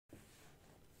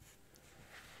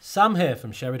Sam here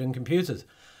from Sheridan Computers.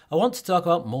 I want to talk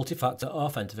about multi-factor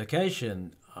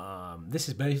authentication. This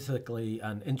is basically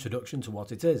an introduction to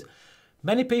what it is.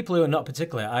 Many people who are not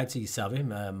particularly IT savvy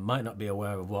might not be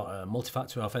aware of what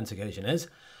multi-factor authentication is.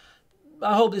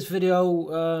 I hope this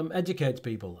video educates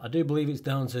people. I do believe it's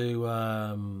down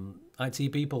to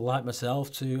IT people like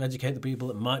myself to educate the people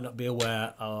that might not be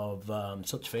aware of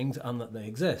such things and that they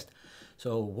exist.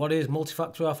 So what is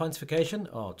multi-factor authentication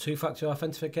or two-factor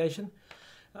authentication?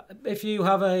 If you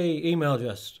have an email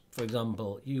address, for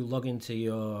example, you log into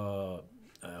your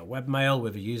webmail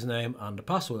with a username and a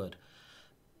password.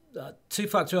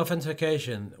 Two-factor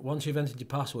authentication, once you've entered your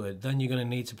password, then you're going to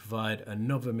need to provide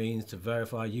another means to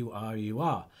verify you are who you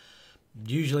are.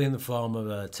 Usually in the form of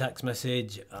a text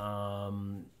message or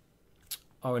an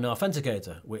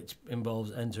authenticator, which involves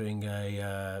entering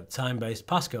a time-based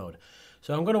passcode.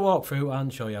 So I'm going to walk through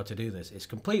and show you how to do this. It's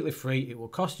completely free, it will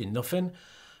cost you nothing.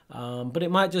 But it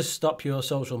might just stop your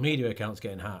social media accounts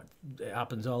getting hacked. It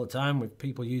happens all the time with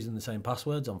people using the same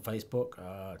passwords on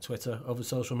Facebook, Twitter, other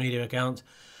social media accounts.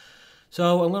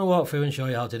 So I'm going to walk through and show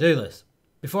you how to do this.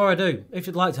 Before I do, if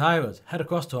you'd like to hire us, head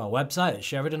across to our website at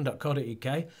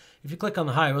sheridan.co.uk. If you click on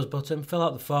the Hire Us button, fill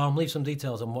out the form, leave some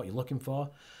details on what you're looking for.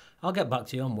 I'll get back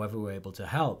to you on whether we're able to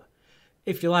help.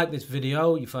 If you like this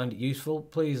video, you find it useful,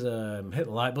 please hit the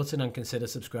like button and consider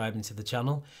subscribing to the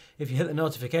channel. If you hit the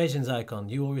notifications icon,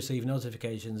 you will receive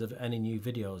notifications of any new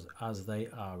videos as they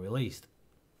are released.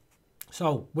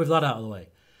 So, with that out of the way,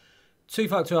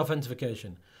 two-factor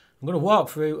authentication. I'm going to walk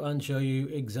through and show you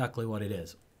exactly what it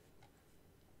is.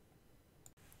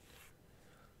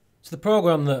 So the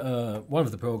program that, one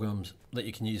of the programs that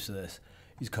you can use for this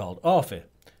is called Authy.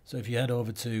 So if you head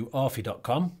over to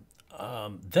authy.com,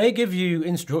 they give you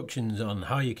instructions on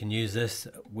how you can use this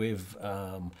with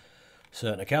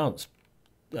certain accounts.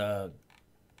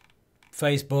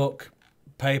 Facebook,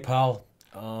 PayPal,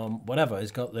 whatever. It's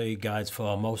got the guides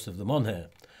for most of them on here.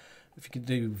 If you can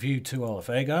do view to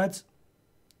RFA guides,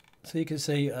 so you can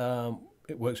see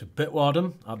it works with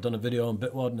Bitwarden. I've done a video on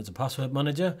Bitwarden as a password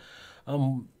manager.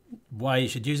 Why you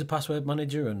should use a password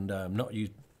manager and not use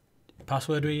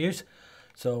password reuse.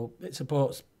 So it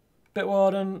supports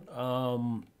Bitwarden,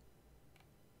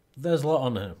 there's a lot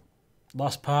on here.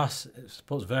 LastPass, it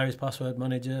supports various password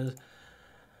managers.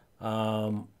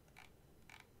 You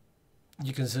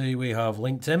can see we have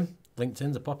LinkedIn.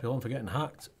 LinkedIn's a popular one for getting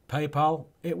hacked. PayPal,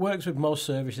 it works with most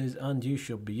services and you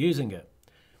should be using it.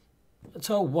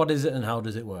 So what is it and how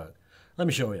does it work? Let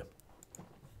me show you.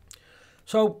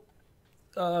 So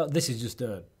this is just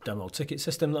a demo ticket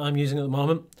system that I'm using at the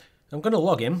moment. I'm going to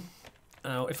log in.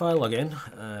 Now, if I log in, if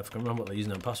I can remember what the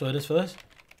username and password is for this.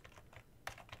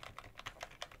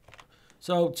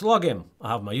 So, to log in, I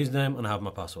have my username and I have my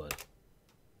password.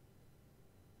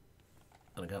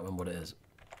 And I can't remember what it is.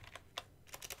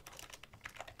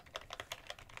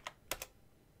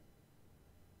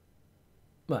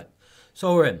 Right,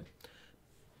 so we're in.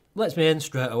 Lets me in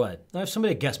straight away. Now, if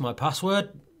somebody gets my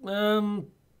password, I'm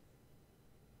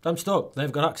stuck.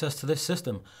 They've got access to this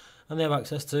system. And they have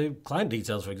access to client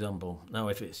details, for example. Now,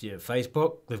 if it's your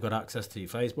Facebook, they've got access to your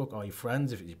Facebook or your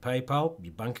friends. If it's your PayPal,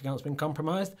 your bank account's been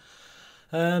compromised.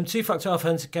 Two-factor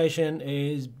authentication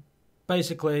is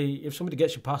basically, if somebody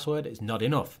gets your password, it's not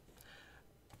enough.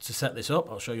 To set this up,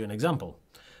 I'll show you an example.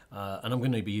 And I'm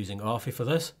going to be using Authy for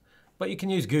this. But you can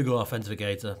use Google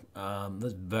Authenticator.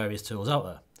 There's various tools out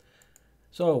there.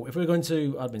 So, if we're going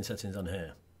to admin settings on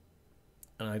here,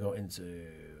 and I go into,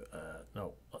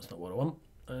 no, that's not what I want.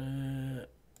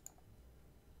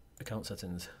 Account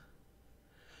settings.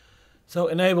 So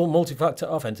enable multi-factor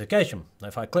authentication. Now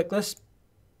if I click this,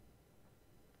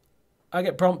 I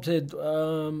get prompted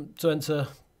to enter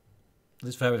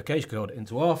this verification code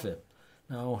into Authy.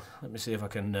 Now let me see if I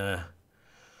can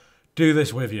do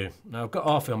this with you. Now I've got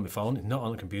Authy on my phone, it's not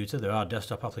on the computer. There are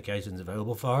desktop applications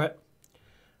available for it.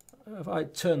 If I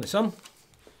turn this on,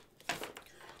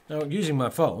 now using my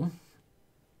phone,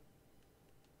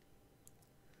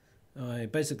 I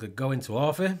basically go into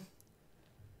Authy,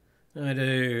 I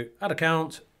do add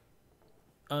account,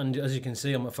 and as you can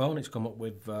see on my phone it's come up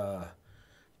with, I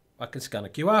can scan a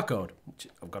QR code, which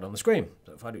I've got on the screen.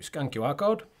 So if I do scan QR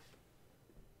code,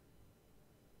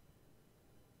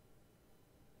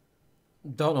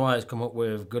 don't know why it's come up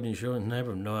with good insurance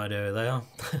neighbour, I have no idea who they are.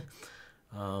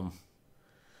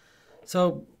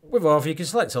 So with Authy you can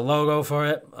select a logo for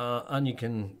it, and you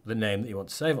can, the name that you want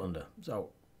to save it under. So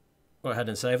go ahead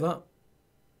and save that.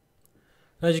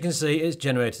 As you can see, it's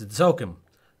generated the token.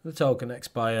 The token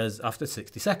expires after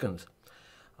 60 seconds.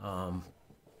 So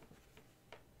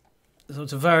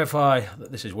to verify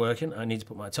that this is working, I need to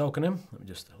put my token in. Let me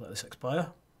just let this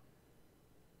expire.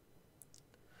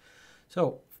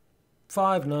 So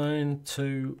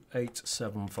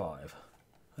 592875.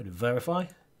 I do verify.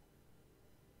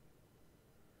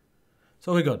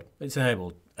 So we're good. It's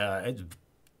enabled. It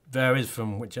varies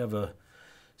from whichever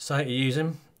site you're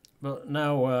using. But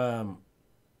now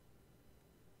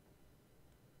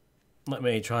let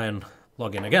me try and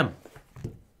log in again.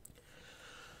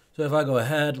 So if I go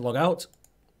ahead, log out,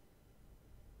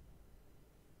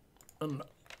 and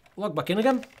log back in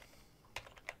again.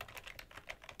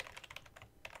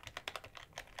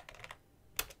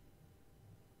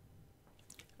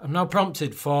 I'm now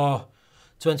prompted to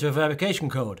enter a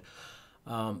verification code.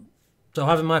 So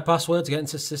having my password to get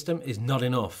into the system is not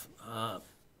enough.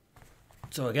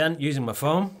 So again, using my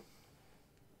phone,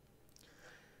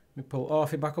 let me pull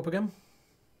Authy back up again.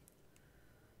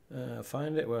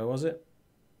 Find it, where was it?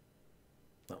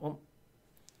 That one.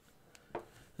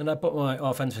 And I put my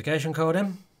authentication code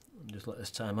in. Just let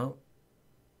this time out.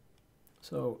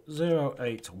 So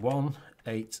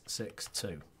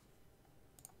 081862.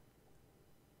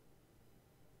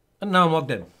 And now I'm logged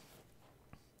in.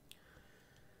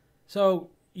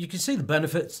 So you can see the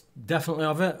benefits definitely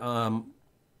of it. On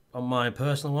my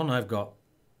personal one, I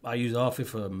use Authy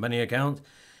for many accounts.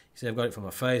 You see I've got it for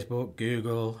my Facebook,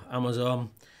 Google,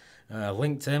 Amazon,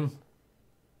 LinkedIn.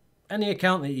 Any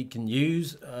account that you can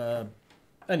use,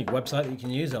 any website that you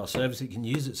can use or service that you can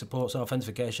use that supports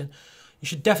authentication, you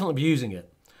should definitely be using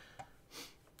it.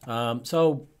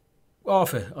 So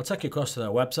Authy, I'll take you across to their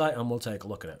website and we'll take a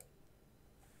look at it.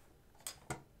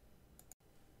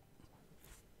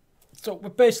 So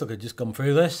we've basically just gone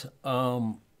through this.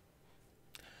 To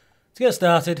get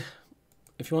started,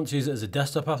 if you want to use it as a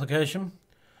desktop application,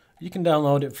 you can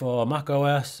download it for Mac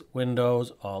OS,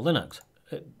 Windows or Linux.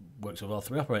 It works with all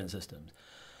three operating systems.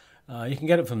 You can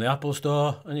get it from the Apple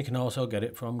Store and you can also get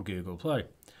it from Google Play.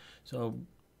 So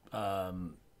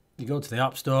you go to the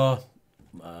App Store,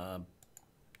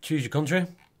 choose your country.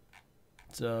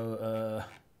 So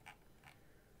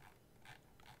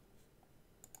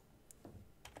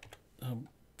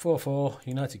 44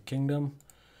 United Kingdom.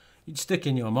 You'd stick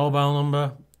in your mobile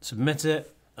number, submit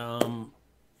it, it'll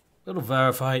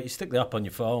verify it, you stick the app on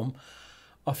your phone,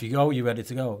 off you go, you're ready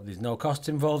to go. There's no costs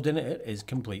involved in it, it is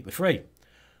completely free.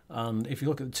 And if you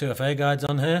look at the 2FA guides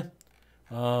on here,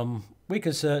 we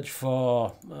can search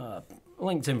for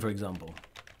LinkedIn, for example.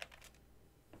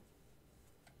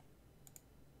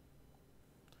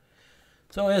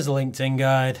 So here's the LinkedIn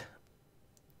guide,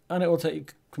 and it will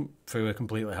take you through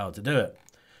completely how to do it.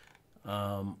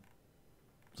 So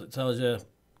it tells you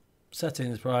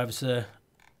settings, privacy,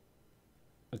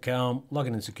 account,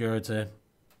 login and security,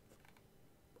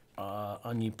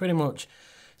 and you pretty much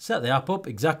set the app up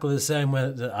exactly the same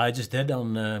way that I just did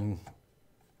on the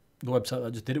website that I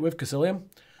just did it with, Casilium.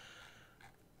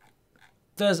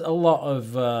 There's a lot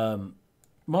of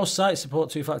most sites support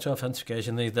two-factor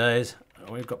authentication these days.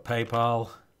 We've got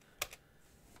PayPal,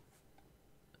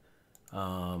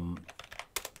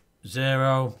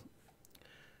 Zero.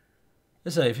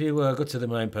 Let's say if you go to the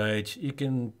main page, you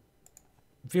can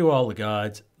view all the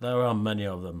guides. There are many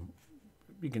of them.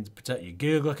 You can protect your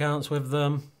Google accounts with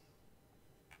them.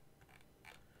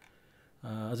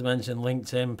 As I mentioned,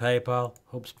 LinkedIn, PayPal,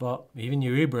 HubSpot, even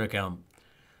your Uber account,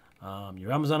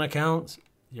 your Amazon account,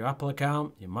 your Apple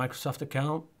account, your Microsoft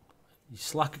account, your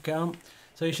Slack account.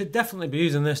 So you should definitely be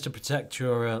using this to protect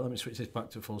your, let me switch this back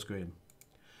to full screen.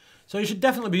 So you should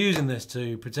definitely be using this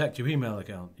to protect your email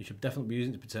account. You should definitely be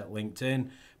using it to protect LinkedIn,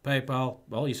 PayPal,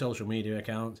 all your social media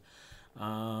accounts.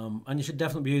 And you should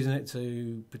definitely be using it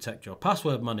to protect your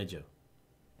password manager.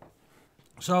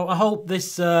 So I hope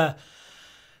this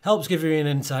helps give you an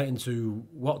insight into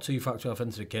what two-factor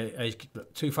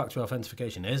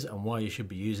authentication is and why you should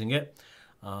be using it.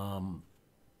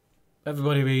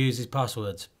 Everybody reuses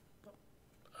passwords.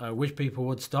 I wish people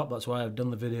would stop. That's why I've done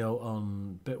the video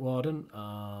on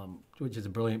Bitwarden, which is a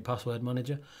brilliant password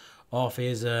manager.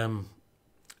 Authy is a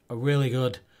really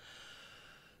good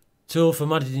tool for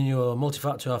managing your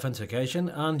multi-factor authentication,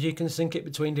 and you can sync it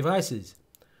between devices.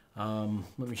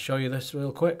 Let me show you this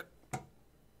real quick.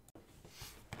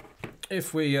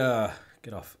 If we go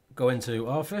into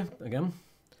Authy again,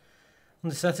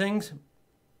 under settings,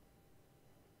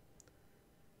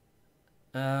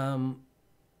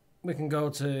 we can go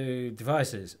to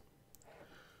devices.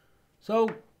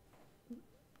 So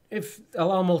if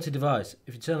allow multi-device,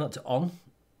 if you turn that to on,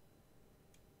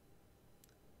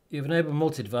 you've enabled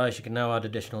multi-device, you can now add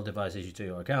additional devices to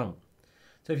your account.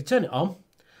 So if you turn it on,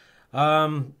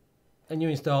 and you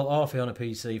install Authy on a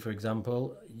PC, for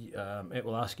example, it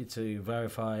will ask you to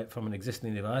verify it from an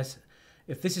existing device.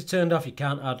 If this is turned off, you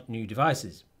can't add new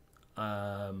devices.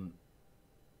 So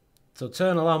So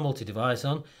turn Allow Multi-Device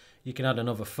on. You can add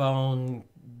another phone,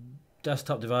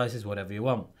 desktop devices, whatever you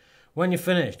want. When you're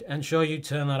finished, ensure you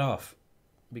turn that off,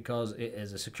 because it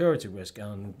is a security risk,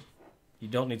 and you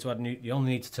don't need to add new. You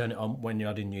only need to turn it on when you're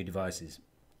adding new devices.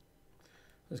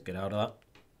 Let's get out of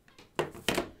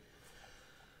that.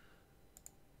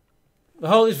 I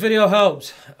hope this video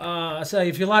helps. I say,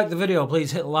 if you like the video,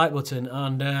 please hit the like button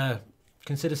and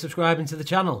consider subscribing to the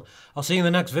channel. I'll see you in the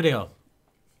next video.